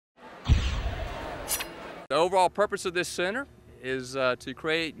The overall purpose of this center is to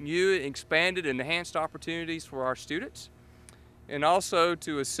create new, expanded, and enhanced opportunities for our students, and also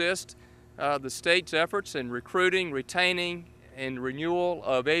to assist the state's efforts in recruiting, retaining, and renewal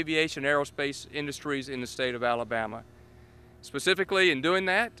of aviation aerospace industries in the state of Alabama. Specifically in doing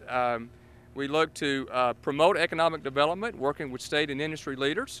that, we look to promote economic development, working with state and industry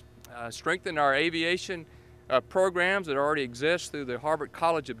leaders, strengthen our aviation programs that already exist through the Harvard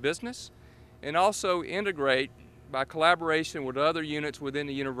College of Business, and also integrate by collaboration with other units within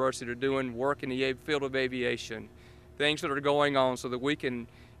the university that are doing work in the field of aviation, things that are going on so that we can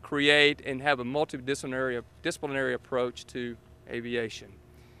create and have a multidisciplinary approach to aviation.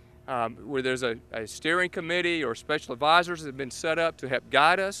 Where there's a steering committee or special advisors that have been set up to help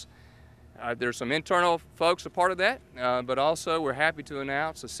guide us. There's some internal folks a part of that, but also we're happy to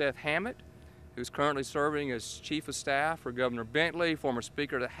announce Seth Hammett, who's currently serving as Chief of Staff for Governor Bentley, former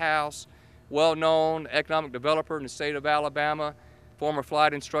Speaker of the House, well-known economic developer in the state of Alabama, former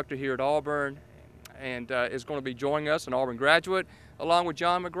flight instructor here at Auburn, and is going to be joining us, an Auburn graduate, along with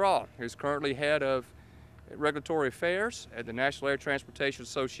John McGraw, who's currently head of Regulatory Affairs at the National Air Transportation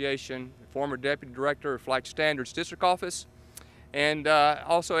Association, former Deputy Director of Flight Standards District Office, and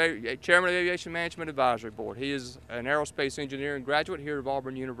also a Chairman of the Aviation Management Advisory Board. He is an aerospace engineering graduate here at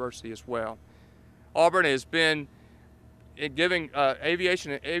Auburn University as well. Auburn has been giving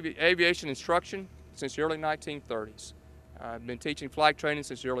aviation instruction since the early 1930s. I've been teaching flight training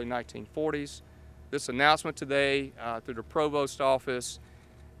since the early 1940s. This announcement today through the Provost Office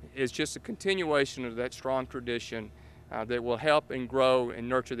is just a continuation of that strong tradition that will help and grow and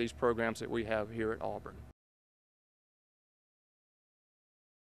nurture these programs that we have here at Auburn.